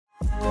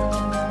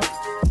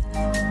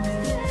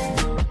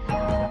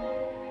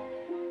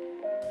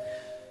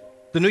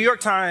The New York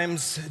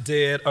Times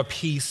did a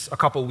piece a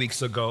couple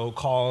weeks ago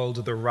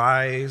called The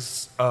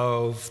Rise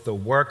of the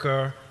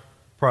Worker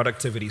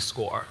Productivity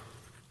Score.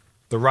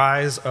 The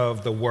Rise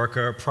of the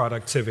Worker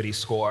Productivity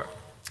Score.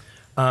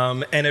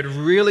 And it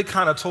really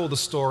kind of told the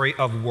story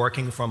of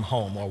working from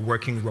home or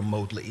working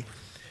remotely.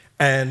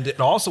 And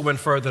it also went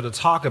further to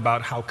talk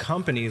about how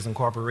companies and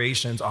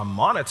corporations are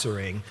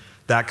monitoring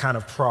that kind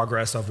of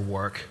progress of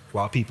work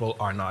while people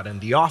are not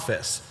in the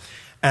office.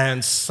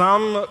 And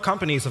some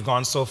companies have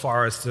gone so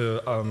far as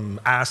to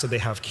ask that they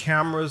have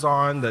cameras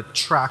on that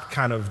track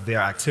kind of their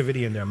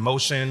activity and their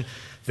motion.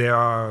 There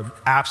are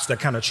apps that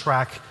kind of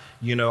track,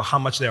 how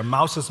much their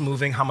mouse is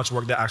moving, how much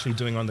work they're actually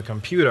doing on the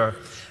computer.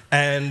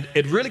 And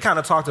it really kind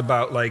of talked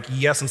about,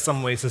 yes, in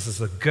some ways this is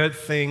a good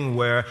thing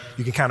where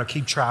you can kind of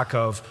keep track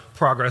of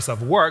progress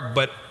of work,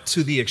 but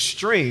to the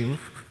extreme,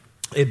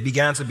 it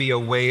began to be a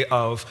way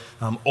of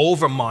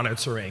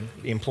over-monitoring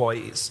the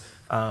employees.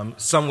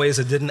 Some ways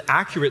it didn't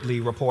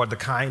accurately report the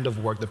kind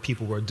of work that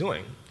people were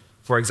doing.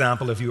 For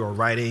example, if you were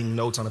writing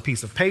notes on a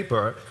piece of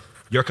paper,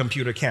 your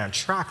computer can't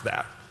track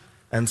that.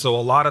 And so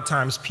a lot of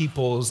times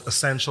people's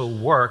essential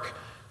work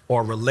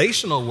or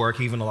relational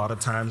work, even a lot of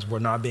times, were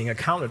not being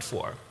accounted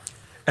for.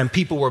 And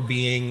people were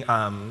being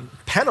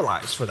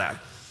penalized for that.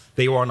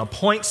 They were on a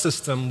point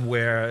system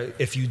where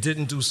if you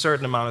didn't do a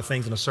certain amount of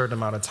things in a certain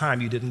amount of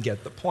time, you didn't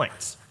get the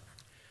points.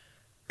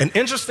 And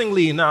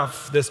interestingly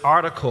enough, this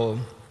article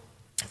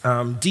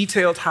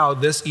detailed how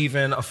this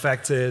even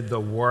affected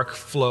the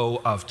workflow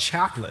of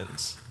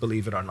chaplains,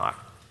 believe it or not.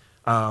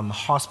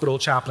 Hospital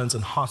chaplains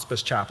and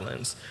hospice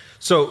chaplains.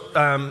 So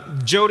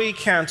Jodi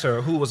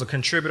Kantor, who was a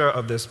contributor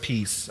of this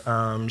piece,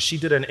 she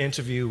did an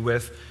interview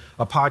with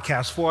a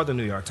podcast for the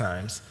New York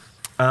Times.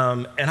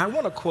 And I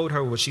want to quote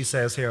her what she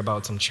says here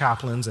about some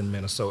chaplains in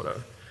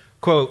Minnesota.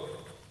 Quote,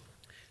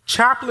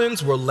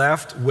 "Chaplains were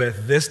left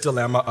with this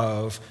dilemma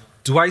of,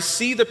 do I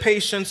see the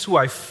patients who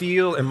I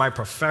feel in my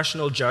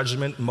professional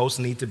judgment most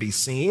need to be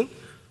seen,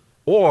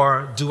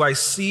 or do I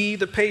see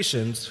the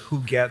patients who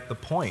get the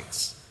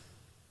points?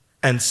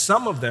 And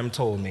some of them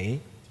told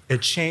me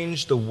it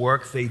changed the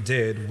work they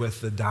did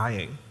with the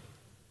dying.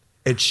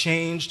 It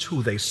changed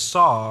who they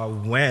saw,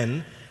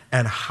 when,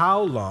 and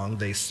how long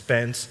they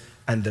spent,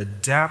 and the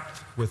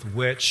depth with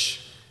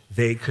which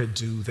they could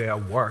do their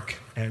work,"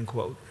 end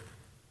quote.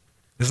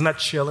 Isn't that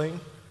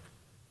chilling?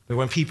 That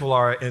when people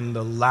are in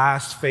the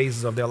last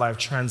phases of their life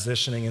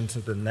transitioning into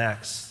the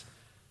next,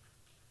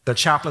 the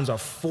chaplains are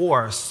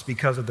forced,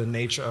 because of the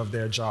nature of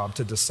their job,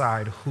 to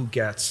decide who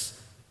gets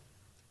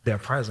their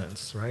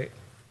presence, right?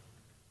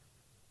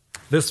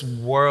 This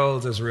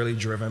world is really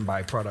driven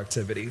by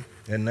productivity,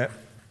 isn't it?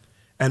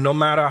 And no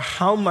matter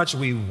how much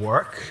we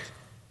work,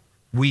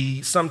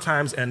 we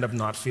sometimes end up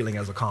not feeling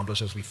as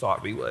accomplished as we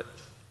thought we would.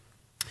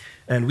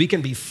 And we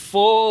can be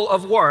full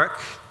of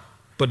work,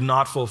 but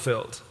not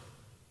fulfilled.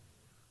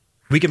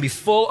 We can be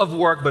full of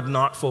work, but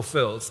not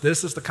fulfilled.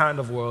 This is the kind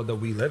of world that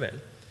we live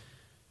in.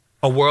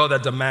 A world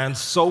that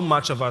demands so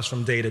much of us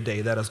from day to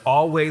day, that is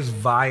always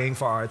vying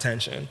for our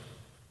attention.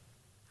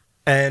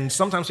 And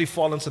sometimes we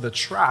fall into the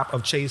trap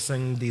of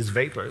chasing these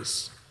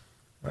vapors,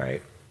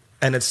 right?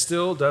 And it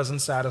still doesn't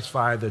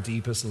satisfy the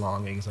deepest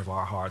longings of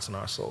our hearts and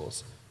our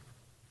souls.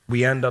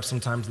 We end up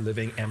sometimes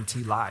living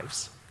empty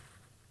lives.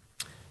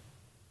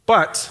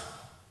 But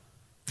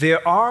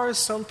there are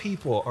some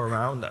people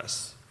around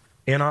us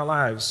in our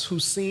lives who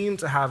seem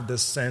to have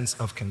this sense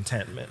of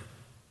contentment,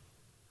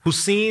 who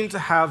seem to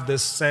have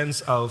this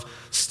sense of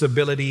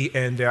stability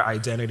in their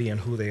identity and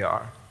who they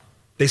are.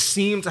 They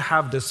seem to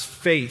have this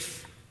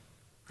faith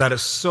that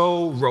is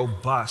so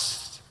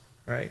robust,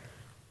 right?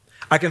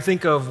 I can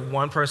think of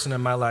one person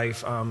in my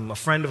life, a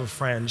friend of a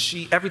friend.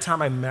 Every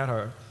time I met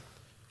her,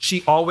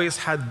 she always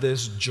had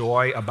this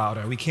joy about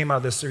her. We came out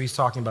of this series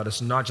talking about it's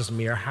not just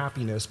mere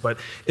happiness, but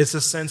it's a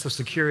sense of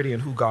security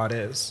in who God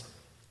is.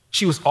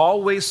 She was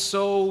always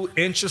so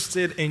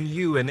interested in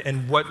you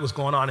and what was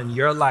going on in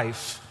your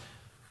life,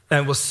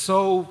 and was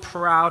so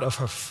proud of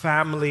her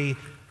family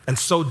and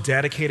so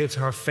dedicated to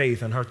her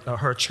faith and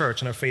her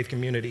church and her faith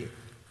community.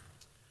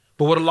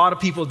 But what a lot of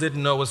people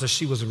didn't know was that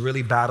she was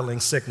really battling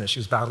sickness. She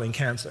was battling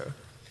cancer.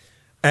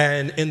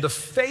 And in the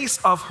face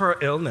of her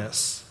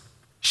illness,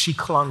 she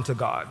clung to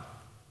God.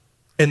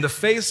 In the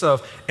face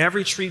of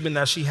every treatment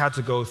that she had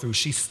to go through,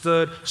 she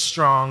stood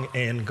strong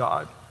in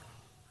God.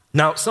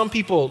 Now, some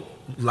people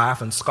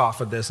laugh and scoff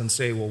at this and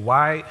say, well,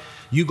 why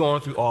you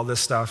going through all this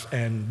stuff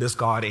and this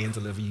God ain't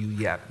delivered you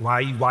yet?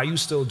 Why are you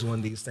still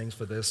doing these things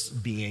for this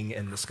being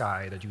in the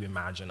sky that you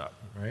imagine up,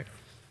 right?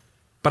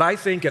 But I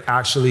think it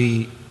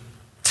actually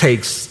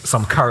takes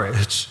some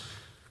courage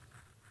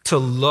to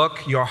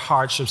look your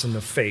hardships in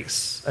the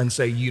face and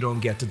say, you don't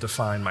get to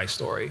define my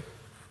story.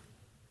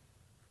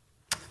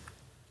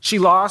 She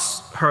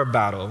lost her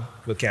battle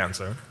with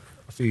cancer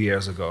a few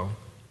years ago,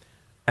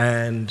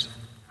 and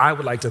I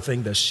would like to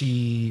think that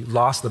she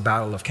lost the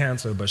battle of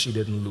cancer, but she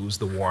didn't lose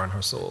the war in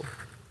her soul.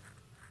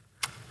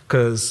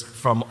 Because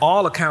from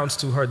all accounts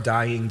to her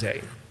dying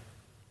day,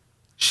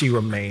 she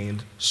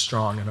remained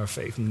strong in her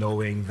faith,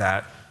 knowing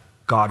that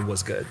God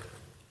was good.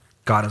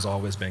 God has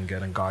always been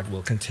good, and God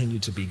will continue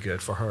to be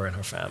good for her and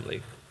her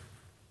family.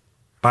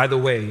 By the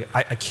way,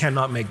 I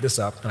cannot make this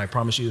up, and I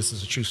promise you this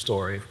is a true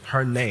story.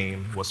 Her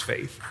name was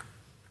Faith.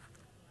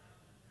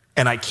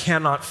 And I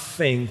cannot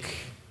think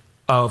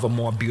of a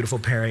more beautiful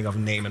pairing of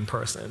name and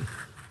person.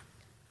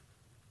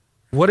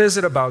 What is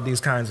it about these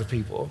kinds of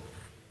people?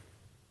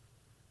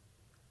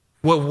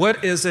 Well,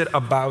 what is it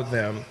about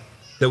them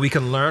that we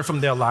can learn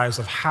from their lives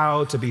of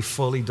how to be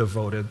fully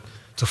devoted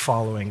to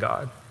following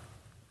God?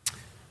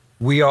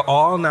 We are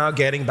all now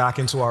getting back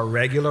into our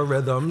regular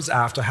rhythms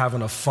after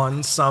having a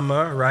fun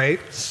summer, right?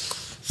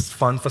 It's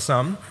fun for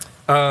some.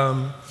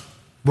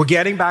 We're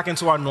getting back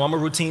into our normal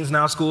routines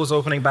now. School's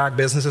opening back.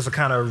 Businesses are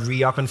kind of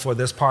re-upping for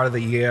this part of the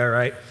year,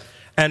 right?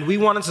 And we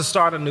wanted to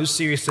start a new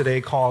series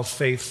today called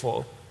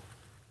Faithful,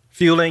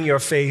 Fueling Your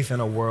Faith in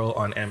a World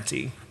on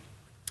Empty.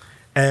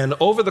 And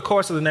over the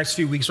course of the next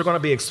few weeks, we're going to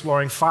be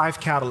exploring 5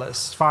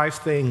 catalysts, 5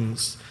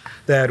 things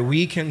that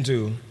we can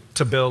do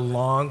to build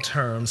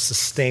long-term,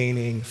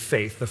 sustaining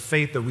faith, the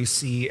faith that we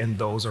see in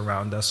those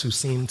around us who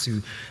seem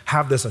to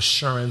have this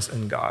assurance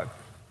in God.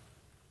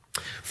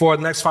 For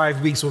the next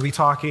 5 weeks, we'll be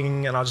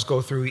talking, and I'll just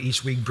go through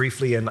each week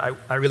briefly, and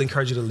I really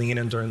encourage you to lean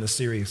in during this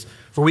series.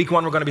 For week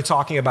 1, we're going to be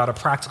talking about a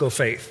practical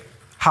faith.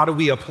 How do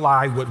we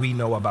apply what we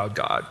know about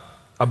God,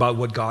 about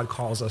what God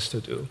calls us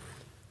to do?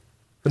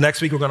 The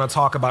next week, we're going to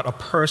talk about a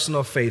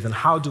personal faith, and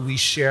how do we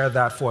share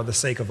that for the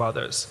sake of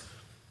others?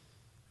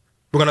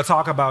 We're going to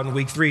talk about in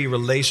week 3,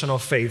 relational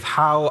faith,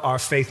 how our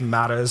faith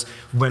matters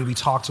when we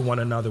talk to one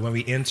another, when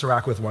we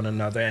interact with one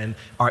another, and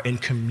are in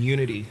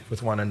community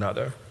with one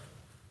another.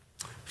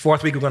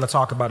 4th week, we're going to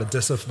talk about a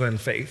disciplined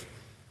faith,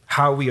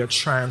 how we are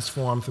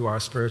transformed through our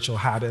spiritual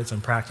habits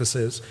and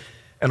practices.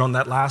 And on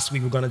that last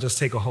week, we're going to just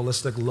take a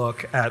holistic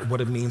look at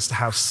what it means to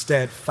have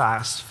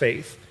steadfast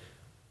faith.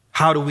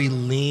 How do we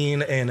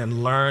lean in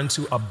and learn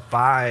to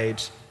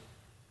abide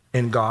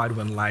in God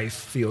when life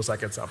feels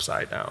like it's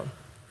upside down?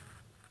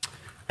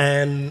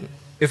 And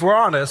if we're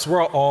honest,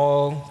 we're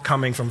all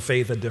coming from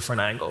faith at different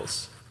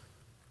angles.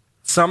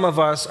 Some of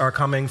us are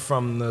coming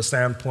from the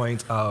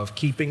standpoint of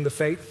keeping the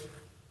faith.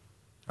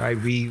 Right?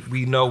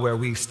 We know where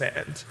we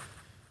stand.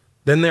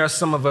 Then there are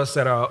some of us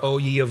that are, oh,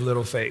 ye of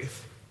little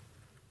faith,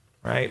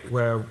 right?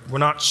 Where we're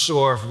not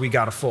sure if we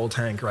got a full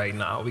tank right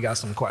now. We got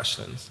some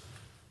questions.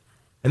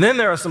 And then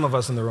there are some of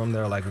us in the room that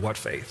are like, what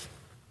faith?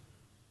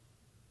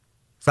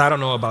 So I don't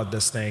know about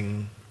this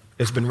thing.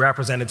 It's been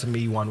represented to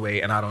me one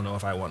way, and I don't know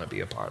if I want to be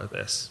a part of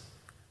this.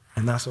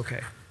 And that's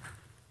okay.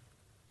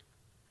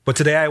 But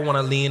today I want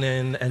to lean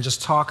in and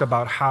just talk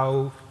about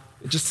how,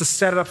 just to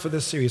set it up for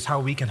this series, how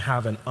we can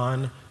have an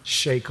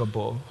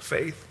unshakable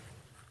faith.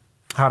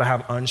 How to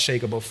have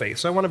unshakable faith.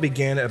 So I want to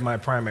begin at my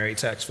primary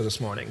text for this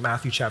morning,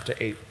 Matthew chapter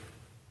 8,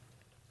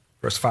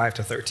 verse 5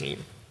 to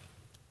 13.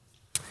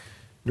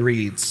 It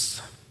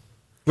reads,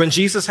 "When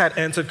Jesus had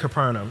entered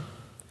Capernaum,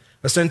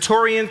 a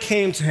centurion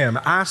came to him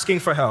asking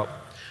for help.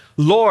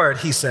 'Lord,'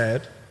 he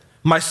said,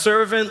 'my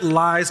servant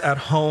lies at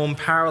home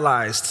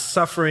paralyzed,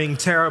 suffering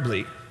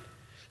terribly.'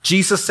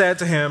 Jesus said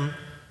to him,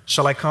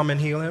 'Shall I come and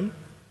heal him?'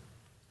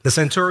 The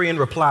centurion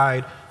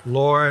replied,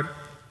 'Lord,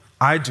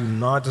 I do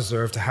not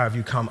deserve to have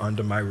you come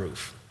under my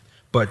roof,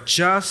 but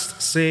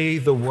just say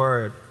the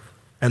word,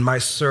 and my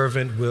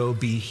servant will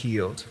be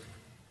healed.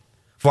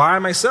 For I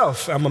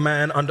myself am a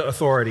man under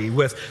authority,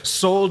 with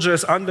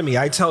soldiers under me.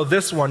 I tell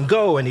this one,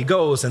 go, and he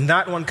goes, and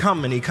that one,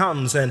 come, and he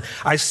comes. And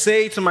I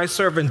say to my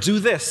servant, do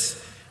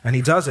this, and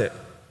he does it.'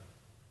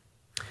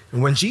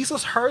 And when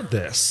Jesus heard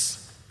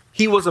this,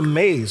 he was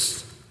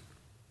amazed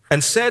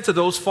and said to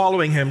those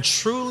following him,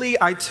 'Truly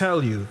I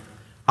tell you,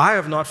 I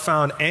have not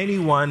found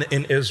anyone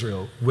in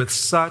Israel with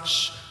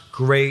such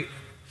great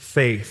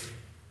faith.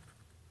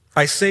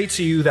 I say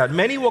to you that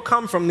many will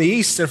come from the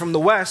east and from the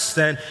west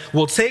and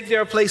will take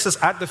their places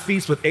at the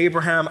feast with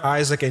Abraham,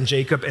 Isaac, and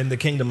Jacob in the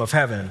kingdom of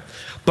heaven.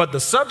 But the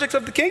subject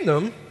of the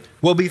kingdom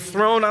will be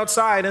thrown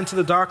outside into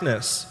the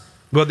darkness,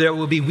 where there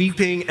will be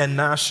weeping and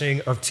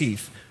gnashing of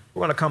teeth.'"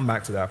 We're going to come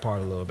back to that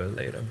part a little bit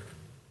later.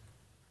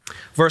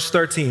 Verse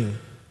 13,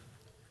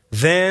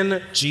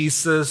 "Then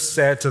Jesus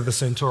said to the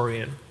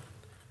centurion,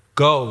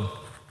 'Go,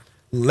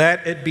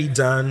 let it be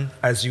done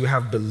as you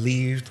have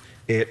believed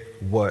it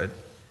would.'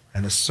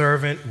 And the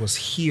servant was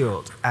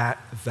healed at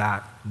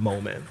that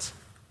moment."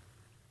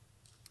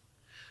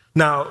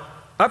 Now,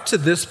 up to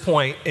this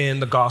point in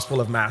the Gospel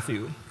of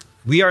Matthew,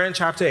 we are in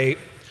chapter 8,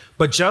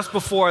 but just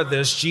before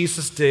this,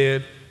 Jesus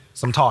did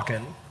some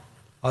talking,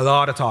 a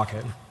lot of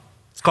talking.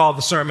 It's called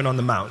the Sermon on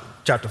the Mount.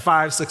 Chapter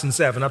 5, 6, and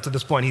 7. Up to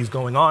this point, he's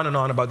going on and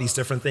on about these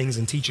different things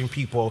and teaching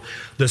people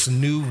this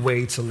new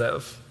way to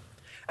live.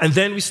 And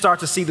then we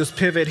start to see this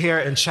pivot here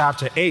in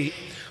chapter 8,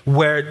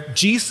 where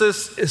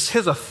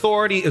his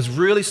authority is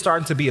really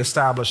starting to be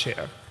established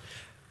here.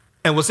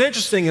 And what's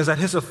interesting is that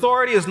his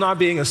authority is not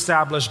being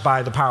established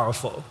by the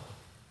powerful.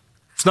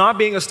 It's not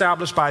being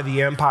established by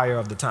the empire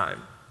of the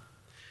time.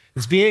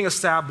 It's being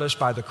established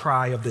by the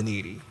cry of the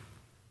needy.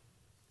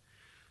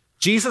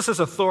 Jesus'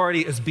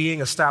 authority is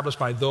being established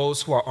by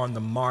those who are on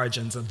the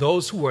margins and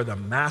those who are the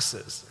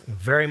masses,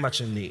 very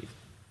much in need.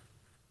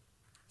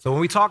 So when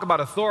we talk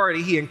about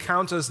authority, he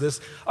encounters this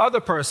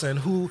other person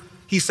who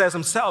he says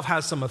himself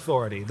has some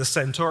authority, the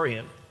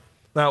centurion.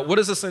 Now, what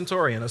is a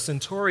centurion? A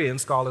centurion,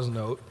 scholars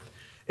note,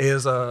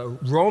 is a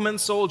Roman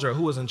soldier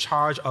who was in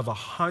charge of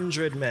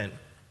 100 men,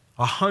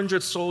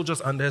 100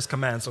 soldiers under his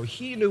command. So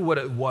he knew what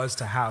it was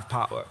to have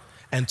power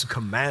and to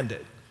command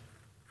it.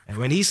 And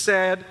when he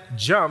said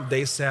jump,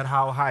 they said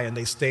how high, and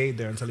they stayed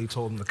there until he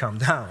told them to come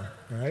down,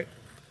 right?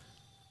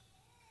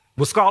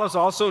 What scholars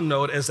also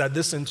note is that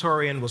this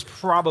centurion was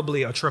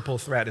probably a triple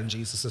threat in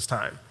Jesus'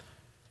 time.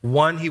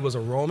 One, he was a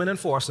Roman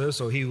enforcer,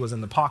 so he was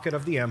in the pocket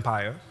of the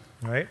empire,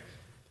 right?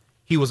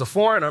 He was a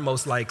foreigner,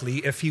 most likely,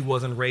 if he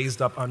wasn't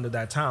raised up under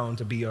that town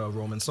to be a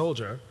Roman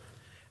soldier.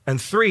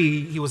 And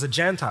three, he was a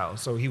Gentile,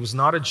 so he was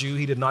not a Jew.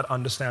 He did not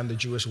understand the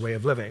Jewish way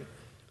of living.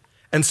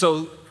 And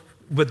so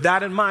with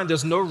that in mind,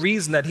 there's no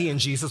reason that he and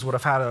Jesus would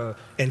have had an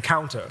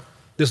encounter.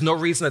 There's no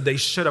reason that they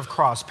should have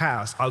crossed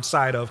paths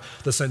outside of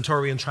the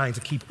centurion trying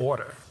to keep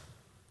order.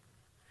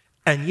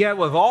 And yet,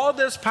 with all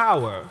this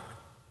power,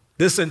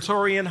 this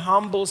centurion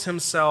humbles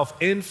himself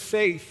in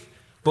faith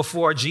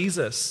before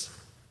Jesus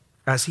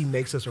as he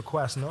makes his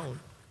request known.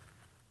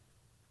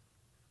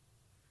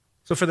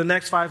 So for the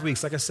next 5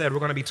 weeks, like I said, we're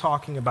going to be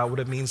talking about what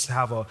it means to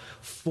have a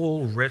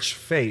full, rich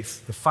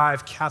faith, the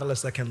 5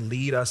 catalysts that can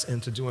lead us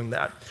into doing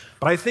that.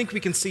 But I think we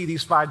can see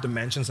these 5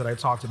 dimensions that I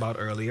talked about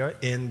earlier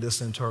in the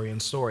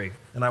centurion story,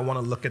 and I want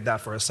to look at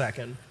that for a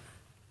second.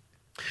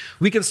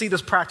 We can see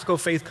this practical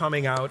faith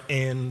coming out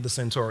in the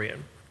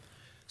centurion.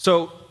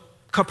 So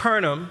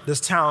Capernaum, this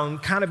town,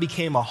 kind of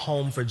became a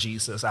home for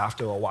Jesus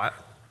after a while.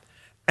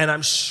 And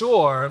I'm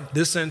sure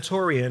this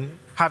centurion,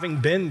 having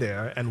been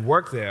there and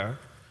worked there,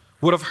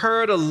 would have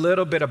heard a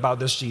little bit about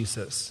this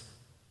Jesus.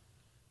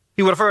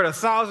 He would have heard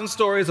 1,000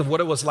 stories of what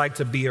it was like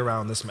to be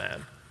around this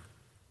man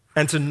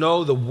and to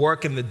know the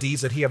work and the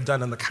deeds that he had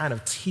done and the kind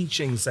of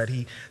teachings that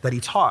he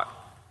taught.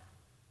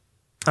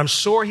 I'm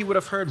sure he would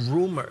have heard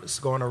rumors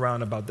going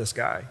around about this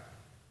guy.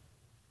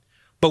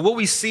 But what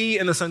we see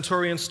in the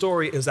centurion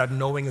story is that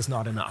knowing is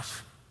not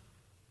enough.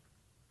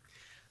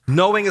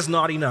 Knowing is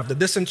not enough. That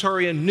this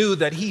centurion knew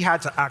that he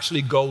had to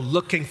actually go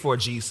looking for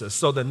Jesus.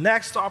 So the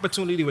next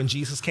opportunity when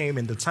Jesus came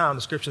into town,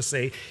 the scriptures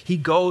say, he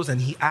goes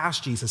and he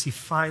asks Jesus, he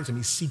finds him,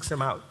 he seeks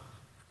him out.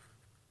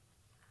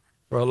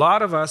 For a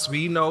lot of us,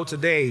 we know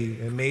today,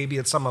 and maybe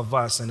it's some of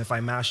us, and if I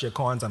mash your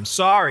coins, I'm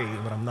sorry,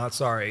 but I'm not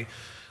sorry.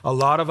 A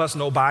lot of us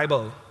know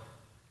Bible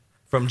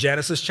from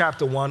Genesis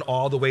chapter 1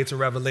 all the way to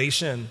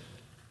Revelation.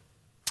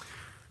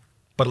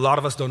 But a lot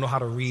of us don't know how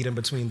to read in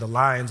between the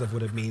lines of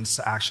what it means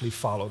to actually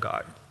follow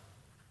God.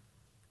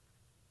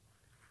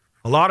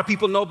 A lot of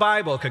people know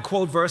Bible, can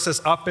quote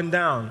verses up and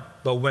down,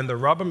 but when the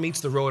rubber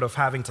meets the road of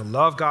having to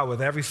love God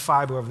with every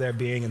fiber of their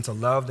being and to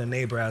love their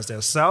neighbor as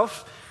their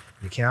self,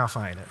 you can't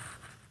find it.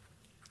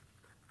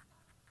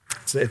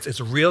 It's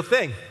a real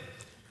thing.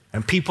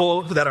 And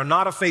people that are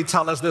not of faith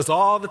tell us this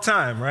all the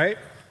time, right?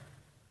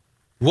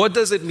 What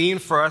does it mean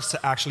for us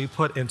to actually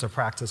put into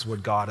practice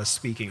what God is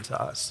speaking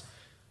to us?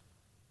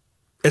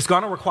 It's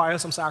going to require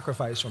some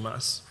sacrifice from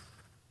us.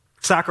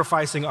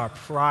 Sacrificing our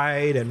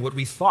pride and what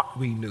we thought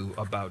we knew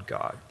about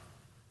God.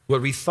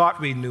 What we thought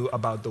we knew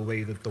about the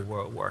way that the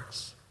world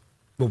works.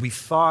 What we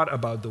thought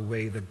about the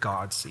way that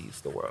God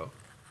sees the world.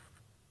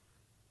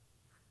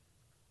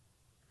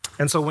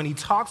 And so when he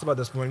talks about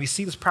this, when we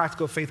see this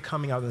practical faith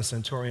coming out in the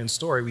centurion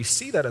story, we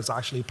see that it's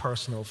actually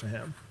personal for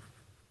him.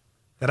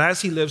 That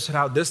as he lives it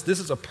out, this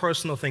is a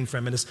personal thing for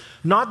him. And it's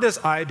not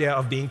this idea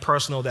of being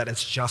personal that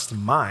it's just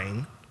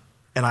mine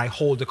and I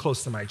hold it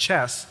close to my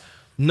chest.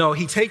 No,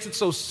 he takes it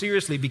so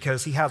seriously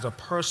because he has a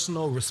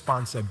personal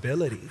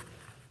responsibility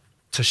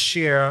to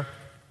share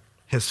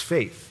his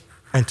faith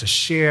and to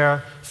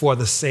share for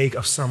the sake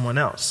of someone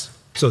else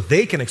so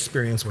they can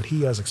experience what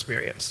he has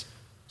experienced,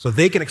 so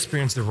they can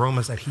experience the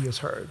rumors that he has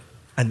heard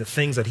and the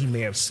things that he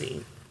may have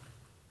seen.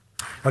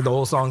 Like the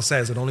old song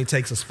says, it only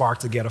takes a spark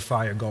to get a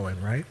fire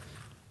going, right?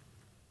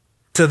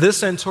 To this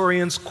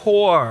centurion's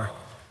core,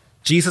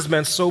 Jesus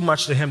meant so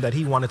much to him that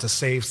he wanted to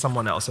save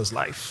someone else's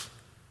life.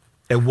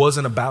 It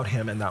wasn't about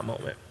him in that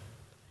moment.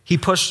 He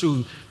pushed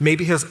through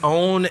maybe his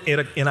own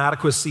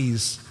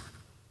inadequacies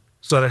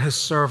so that his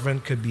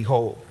servant could be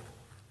whole.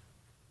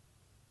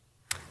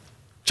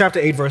 Chapter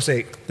 8, verse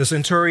 8, the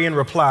centurion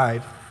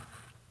replied,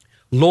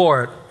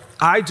 "Lord,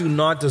 I do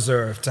not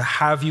deserve to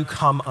have you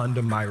come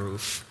under my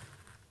roof.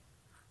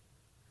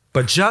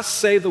 But just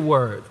say the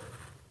word,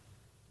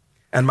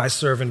 and my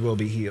servant will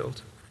be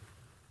healed."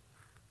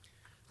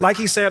 Like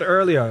he said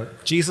earlier,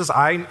 Jesus,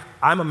 I'm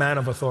a man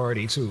of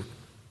authority too.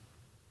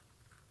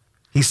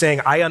 He's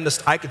saying,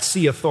 I could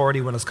see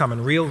authority when it's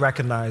coming. Real,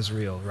 recognize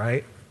real,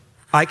 right?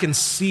 I can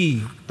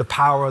see the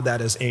power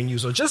that is in you.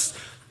 So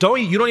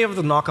you don't even have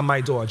to knock on my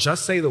door.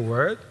 Just say the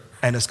word,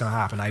 and it's going to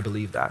happen. I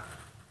believe that.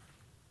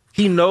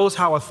 He knows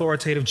how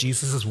authoritative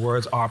Jesus'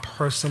 words are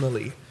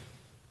personally.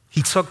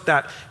 He took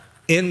that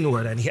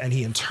inward and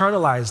he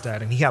internalized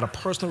that, and he had a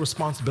personal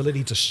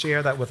responsibility to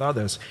share that with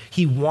others.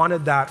 He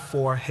wanted that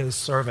for his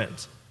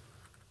servant.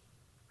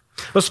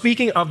 But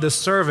speaking of this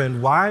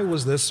servant, why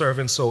was this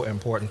servant so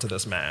important to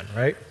this man,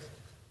 right?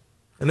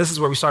 And this is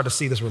where we start to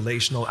see this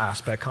relational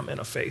aspect come in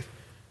of faith.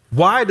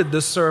 Why did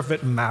this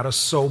servant matter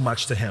so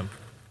much to him?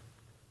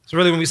 So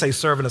really when we say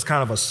servant, it's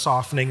kind of a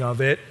softening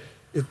of it.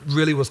 It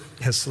really was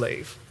his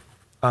slave.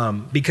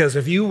 Because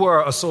if you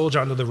were a soldier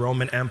under the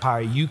Roman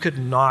Empire, you could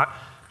not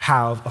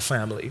have a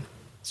family,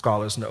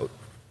 scholars note.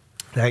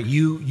 That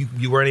you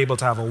weren't able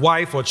to have a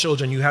wife or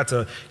children. You had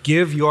to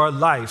give your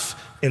life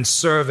in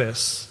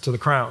service to the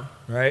crown,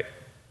 right?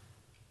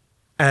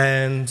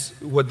 And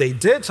what they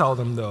did tell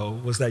them, though,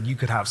 was that you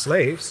could have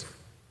slaves.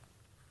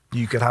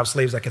 You could have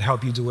slaves that could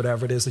help you do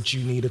whatever it is that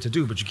you needed to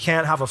do, but you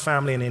can't have a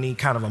family and any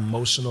kind of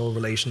emotional,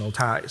 relational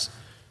ties.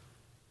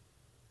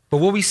 But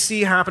what we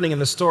see happening in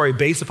the story,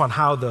 based upon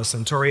how the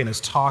centurion is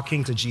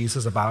talking to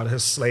Jesus about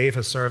his slave,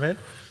 his servant,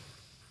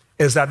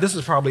 is that this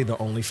is probably the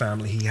only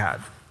family he had.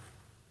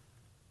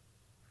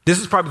 This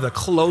is probably the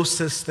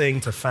closest thing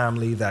to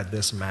family that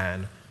this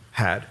man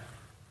had.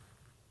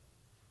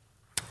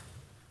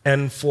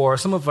 And for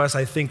some of us,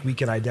 I think we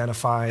can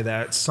identify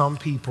that some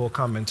people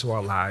come into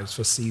our lives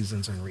for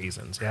seasons and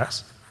reasons,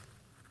 yes?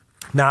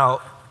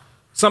 Now,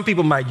 some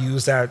people might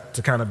use that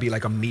to kind of be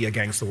like a me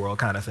against the world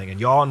kind of thing. And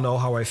y'all know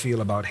how I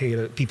feel about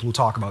people who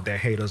talk about their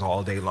haters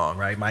all day long,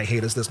 right? My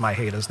haters this, my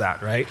haters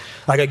that, right?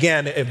 Like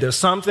again, if there's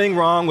something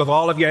wrong with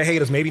all of your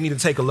haters, maybe you need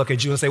to take a look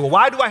at you and say, well,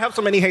 why do I have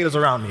so many haters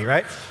around me,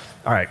 right?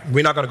 All right,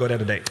 we're not going to go there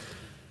today.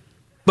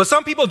 But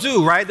some people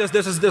do, right?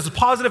 There's a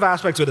positive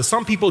aspect to it.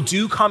 Some people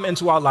do come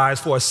into our lives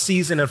for a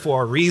season and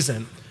for a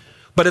reason.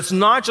 But it's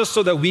not just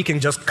so that we can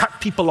just cut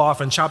people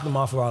off and chop them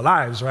off of our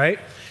lives, right?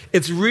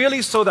 It's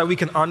really so that we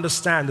can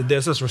understand that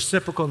there's this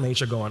reciprocal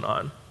nature going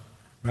on,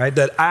 right?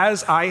 That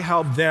as I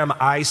help them,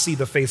 I see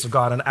the face of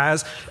God,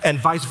 and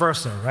vice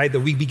versa, right?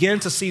 That we begin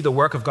to see the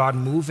work of God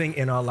moving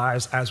in our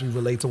lives as we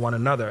relate to one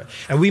another.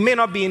 And we may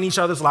not be in each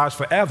other's lives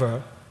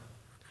forever,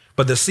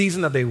 but the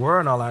season that they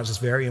were in our lives is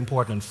very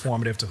important and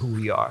formative to who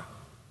we are,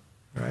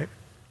 right?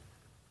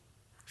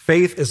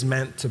 Faith is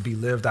meant to be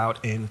lived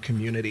out in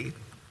community.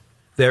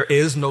 There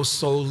is no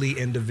solely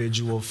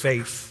individual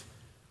faith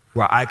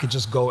where I could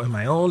just go in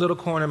my own little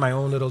corner, my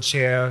own little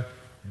chair,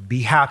 and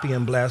be happy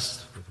and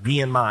blessed with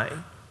me and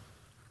mine.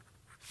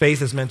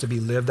 Faith is meant to be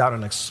lived out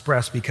and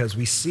expressed because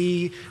we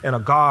see in a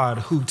God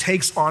who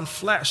takes on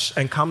flesh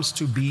and comes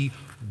to be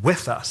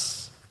with us.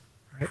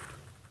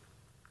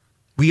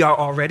 We are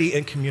already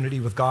in community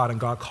with God, and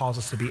God calls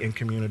us to be in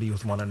community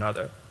with one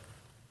another.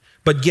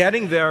 But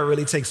getting there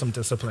really takes some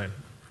discipline,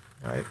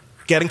 right?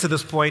 Getting to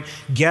this point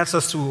gets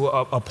us to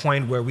a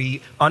point where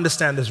we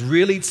understand this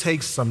really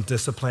takes some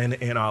discipline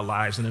in our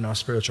lives and in our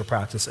spiritual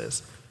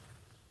practices.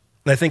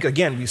 And I think,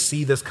 again, we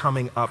see this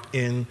coming up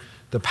in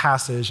the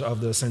passage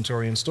of the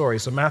centurion story.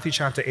 So Matthew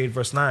chapter 8,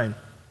 verse 9,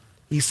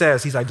 he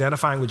says, he's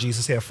identifying with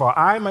Jesus here, "For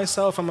I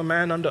myself am a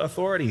man under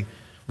authority,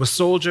 with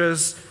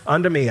soldiers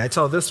under me. I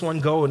tell this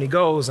one, go, and he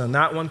goes, and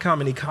that one, come,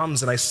 and he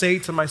comes. And I say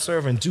to my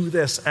servant, do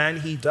this,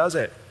 and he does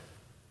it."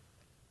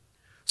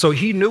 So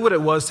he knew what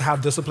it was to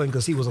have discipline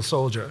because he was a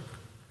soldier.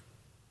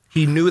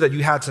 He knew that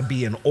you had to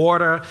be in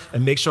order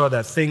and make sure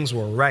that things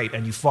were right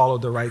and you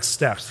followed the right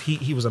steps.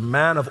 He was a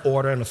man of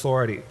order and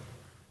authority.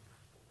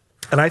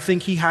 And I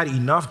think he had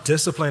enough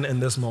discipline in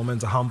this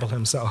moment to humble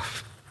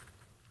himself,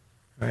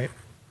 right?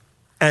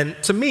 And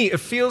to me, it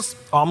feels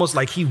almost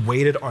like he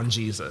waited on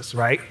Jesus,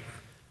 right?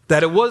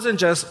 That it wasn't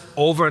just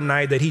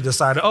overnight that he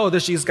decided, oh,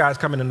 this Jesus guy's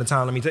coming into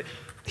town, let me take.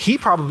 He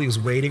probably was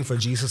waiting for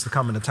Jesus to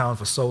come into town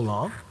for so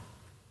long.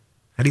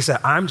 And he said,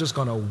 I'm just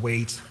going to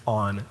wait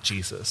on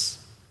Jesus.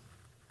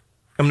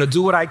 I'm going to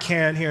do what I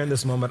can here in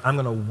this moment. I'm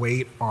going to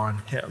wait on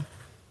him.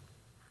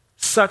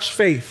 Such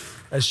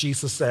faith, as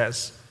Jesus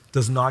says,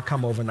 does not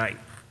come overnight.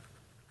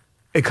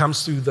 It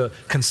comes through the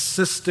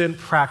consistent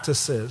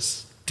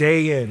practices,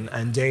 day in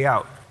and day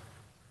out.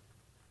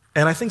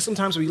 And I think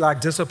sometimes we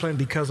lack discipline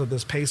because of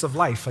this pace of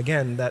life,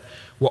 again, that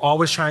we're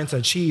always trying to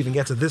achieve and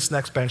get to this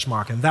next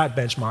benchmark and that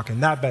benchmark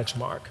and that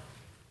benchmark.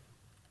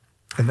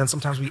 And then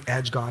sometimes we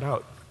edge God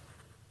out,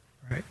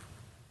 right?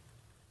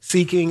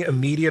 Seeking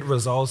immediate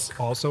results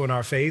also in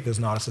our faith is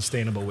not a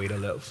sustainable way to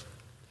live.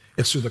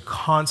 It's through the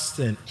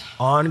constant,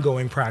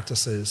 ongoing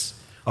practices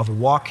of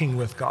walking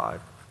with God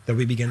that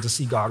we begin to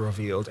see God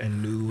revealed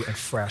in new and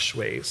fresh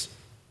ways.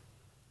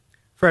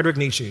 Friedrich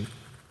Nietzsche,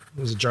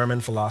 who was a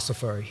German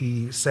philosopher,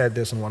 he said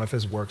this in one of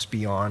his works,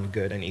 Beyond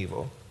Good and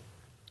Evil.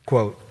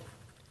 Quote,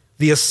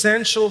 "The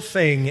essential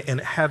thing in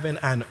heaven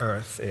and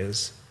earth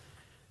is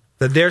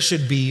that there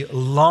should be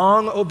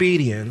long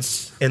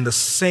obedience in the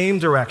same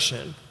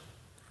direction.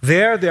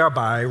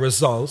 Thereby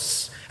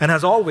results, and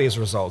has always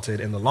resulted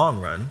in the long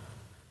run,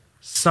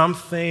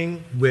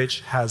 something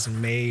which has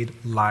made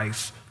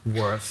life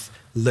worth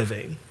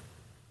living."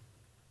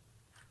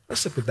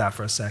 Let's sit with that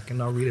for a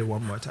second. I'll read it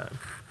one more time.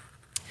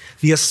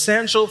 The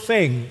essential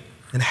thing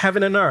in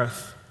heaven and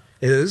earth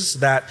is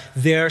that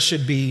there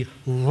should be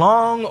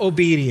long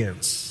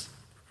obedience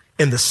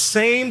in the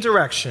same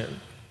direction.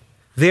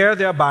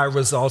 Thereby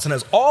results, and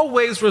has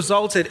always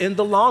resulted in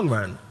the long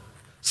run,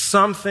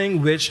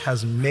 something which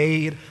has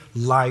made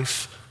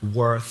life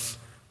worth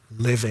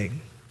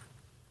living.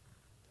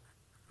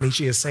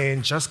 Nietzsche is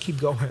saying, just keep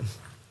going.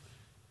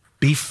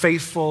 Be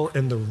faithful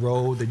in the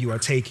road that you are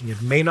taking.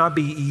 It may not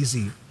be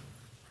easy.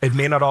 It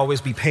may not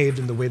always be paved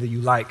in the way that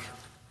you like,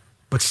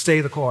 but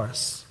stay the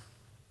course.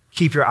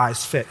 Keep your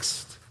eyes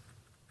fixed.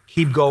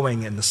 Keep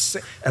going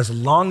as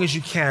long as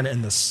you can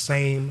in the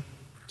same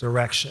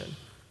direction.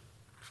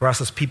 For us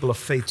as people of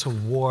faith,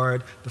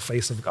 toward the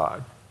face of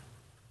God.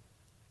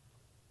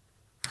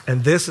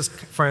 And this is,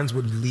 friends,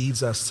 what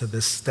leads us to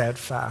this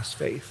steadfast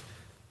faith.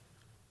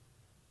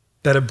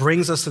 That it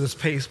brings us to this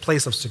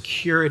place of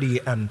security,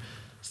 and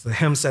the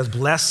hymn says,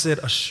 blessed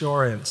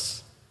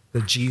assurance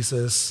that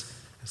Jesus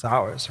is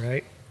ours,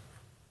 right?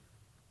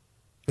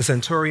 The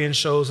centurion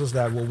shows us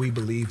that what we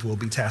believe will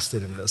be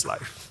tested in this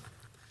life,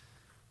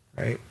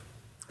 right?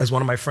 As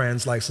one of my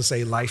friends likes to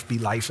say, life be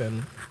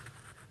lifing.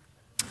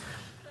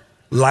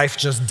 Life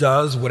just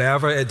does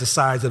whatever it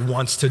decides it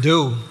wants to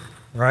do,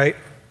 right?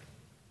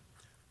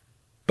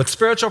 But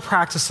spiritual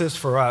practices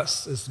for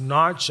us is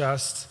not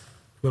just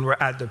when we're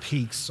at the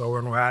peaks or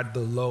when we're at the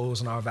lows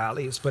and our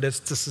valleys, but it's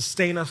to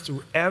sustain us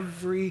through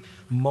every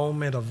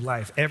moment of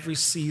life, every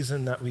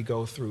season that we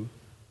go through.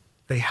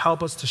 They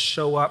help us to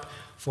show up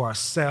for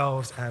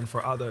ourselves and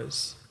for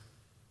others.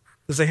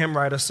 As a hymn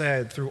writer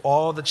said, through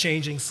all the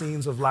changing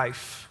scenes of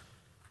life,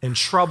 in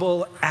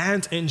trouble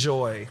and in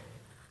joy,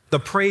 the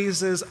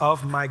praises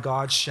of my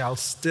God shall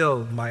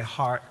still my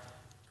heart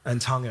and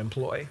tongue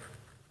employ.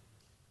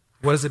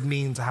 What does it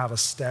mean to have a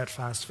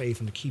steadfast faith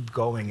and to keep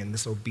going in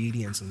this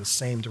obedience in the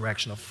same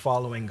direction of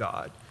following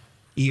God,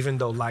 even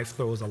though life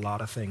throws a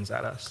lot of things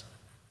at us?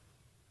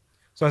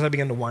 So as I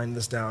begin to wind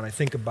this down, I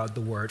think about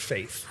the word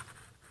faith.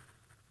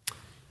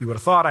 You would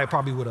have thought I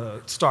probably would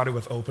have started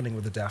with opening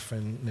with a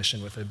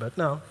definition with it, but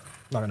no, I'm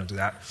not going to do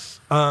that.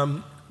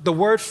 The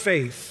word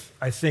faith,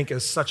 I think,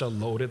 is such a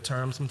loaded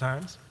term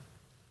sometimes.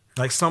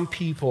 Like some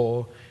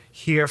people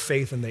hear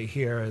faith and they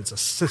hear it's a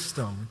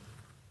system,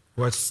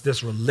 or it's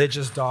this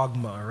religious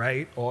dogma,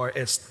 right? Or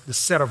it's the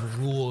set of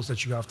rules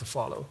that you have to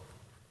follow.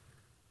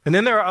 And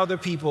then there are other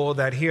people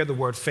that hear the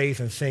word faith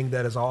and think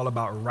that it's all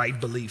about right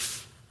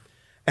belief.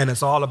 And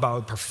it's all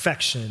about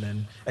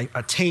perfection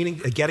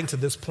and getting to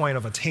this point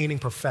of attaining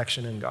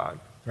perfection in God,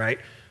 right?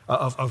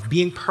 Of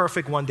being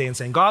perfect one day and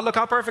saying, God, look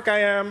how perfect I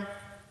am.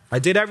 I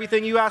did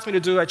everything you asked me to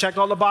do. I checked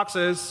all the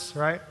boxes,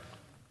 right?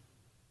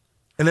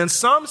 And then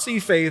some see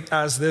faith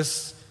as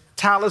this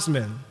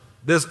talisman,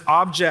 this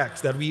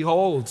object that we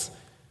hold,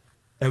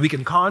 and we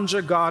can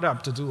conjure God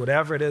up to do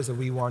whatever it is that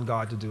we want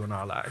God to do in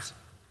our lives.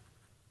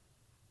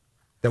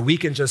 That we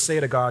can just say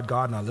to God,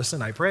 God, now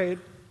listen, I prayed.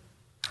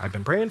 I've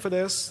been praying for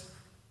this.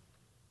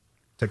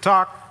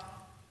 TikTok,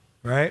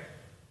 right?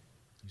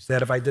 You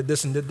said if I did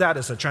this and did that,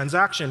 it's a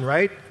transaction,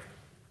 right?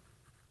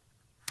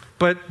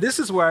 But this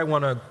is where I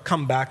want to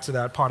come back to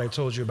that part I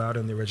told you about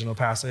in the original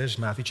passage,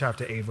 Matthew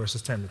chapter 8,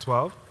 verses 10 to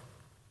 12.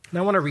 And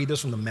I want to read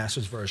this from the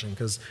Message version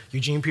because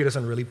Eugene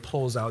Peterson really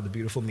pulls out the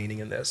beautiful meaning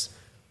in this.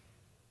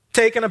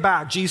 Taken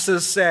aback,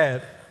 Jesus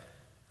said,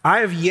 I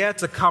have yet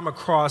to come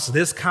across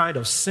this kind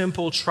of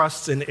simple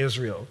trust in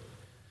Israel.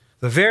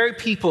 The very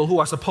people who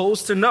are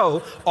supposed to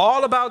know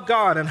all about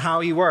God and how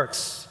he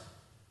works.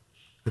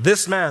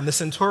 This man, the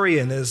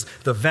centurion, is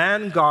the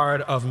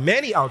vanguard of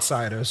many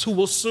outsiders who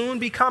will soon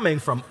be coming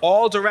from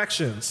all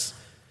directions,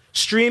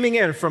 streaming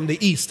in from the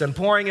east and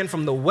pouring in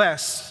from the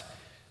west,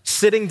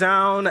 sitting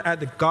down at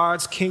the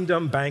God's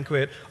kingdom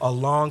banquet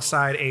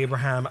alongside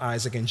Abraham,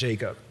 Isaac, and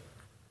Jacob.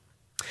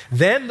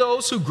 Then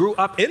those who grew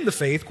up in the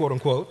faith, quote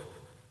unquote,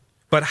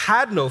 but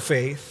had no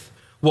faith,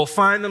 will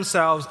find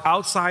themselves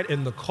outside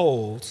in the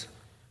cold,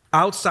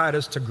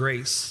 outsiders to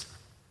grace,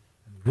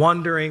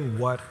 wondering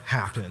what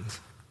happened.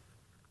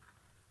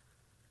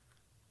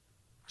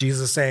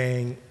 Jesus is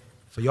saying,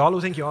 for y'all who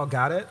think y'all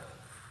got it,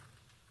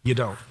 you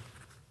don't.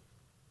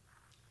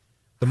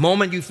 The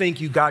moment you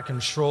think you got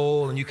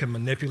control and you can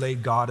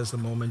manipulate God is the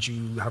moment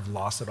you have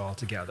lost it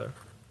altogether.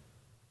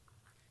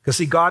 Because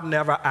see, God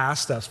never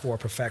asked us for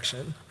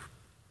perfection.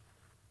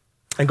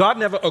 And God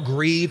never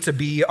agreed to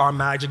be our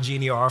magic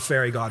genie or our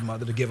fairy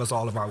godmother to give us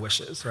all of our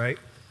wishes, right?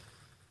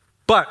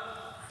 But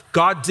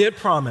God did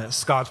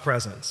promise God's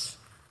presence.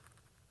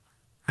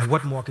 And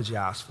what more could you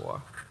ask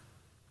for?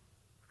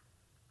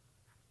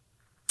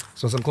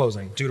 So as I'm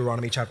closing,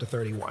 Deuteronomy chapter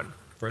 31,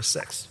 verse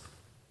 6.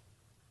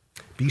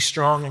 Be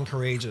strong and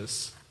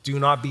courageous. Do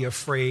not be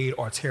afraid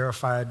or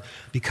terrified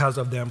because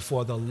of them,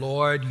 for the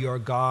Lord your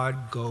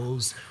God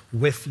goes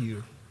with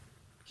you.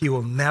 He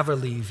will never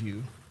leave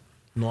you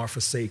nor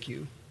forsake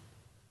you.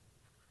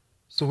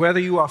 So whether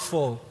you are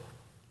full,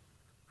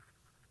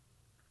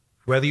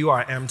 whether you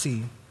are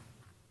empty,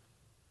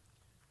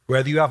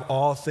 whether you have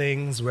all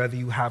things, whether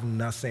you have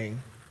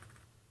nothing,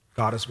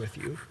 God is with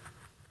you.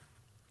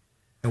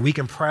 And we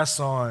can press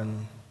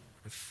on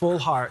with full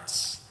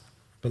hearts,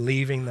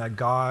 believing that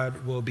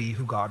God will be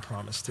who God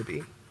promised to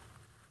be.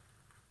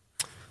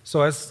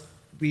 So as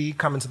we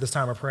come into this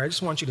time of prayer, I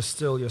just want you to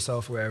still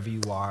yourself wherever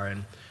you are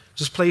and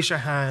just place your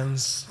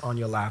hands on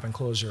your lap and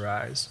close your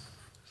eyes.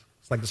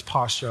 It's like this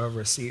posture of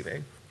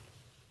receiving.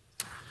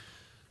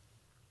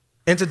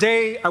 And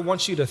today, I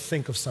want you to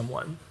think of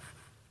someone.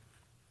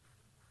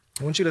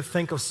 I want you to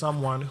think of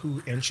someone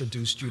who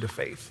introduced you to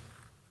faith.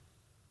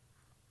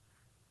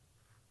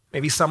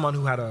 Maybe someone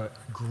who had a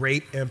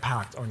great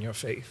impact on your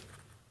faith.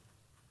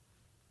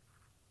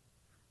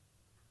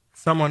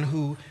 Someone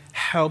who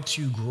helped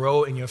you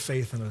grow in your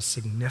faith in a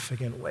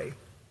significant way.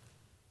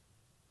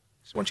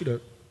 I just want you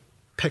to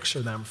picture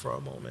them for a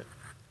moment.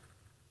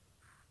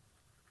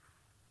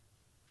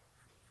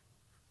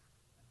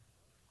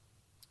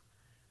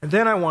 And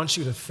then I want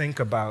you to think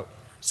about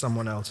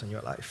someone else in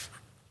your life.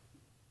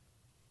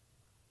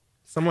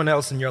 Someone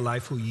else in your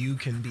life who you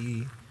can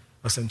be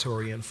a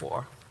centurion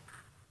for.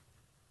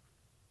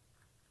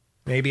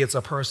 Maybe it's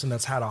a person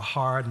that's had a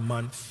hard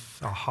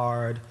month, a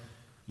hard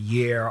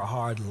year, a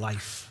hard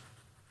life.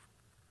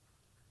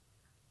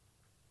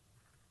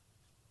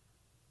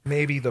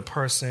 Maybe the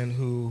person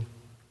who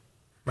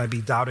might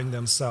be doubting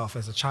themselves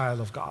as a child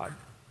of God.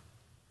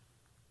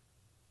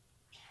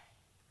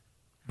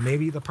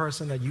 Maybe the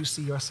person that you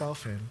see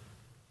yourself in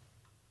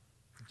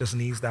just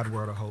needs that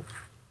word of hope.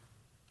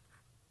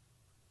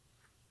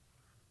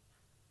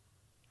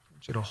 I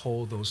want you to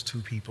hold those two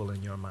people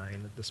in your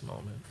mind at this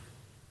moment.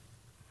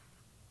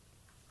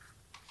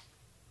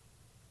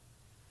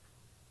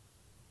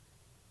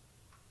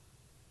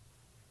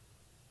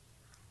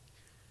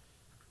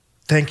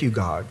 Thank you,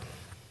 God,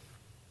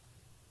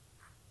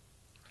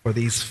 for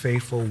these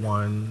faithful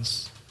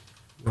ones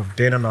who have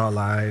been in our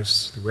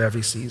lives through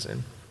every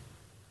season.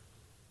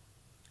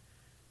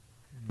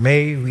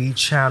 May we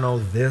channel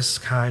this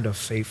kind of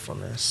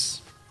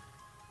faithfulness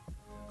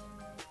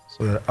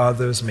so that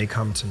others may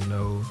come to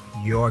know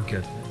your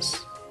goodness,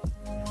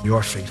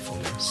 your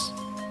faithfulness.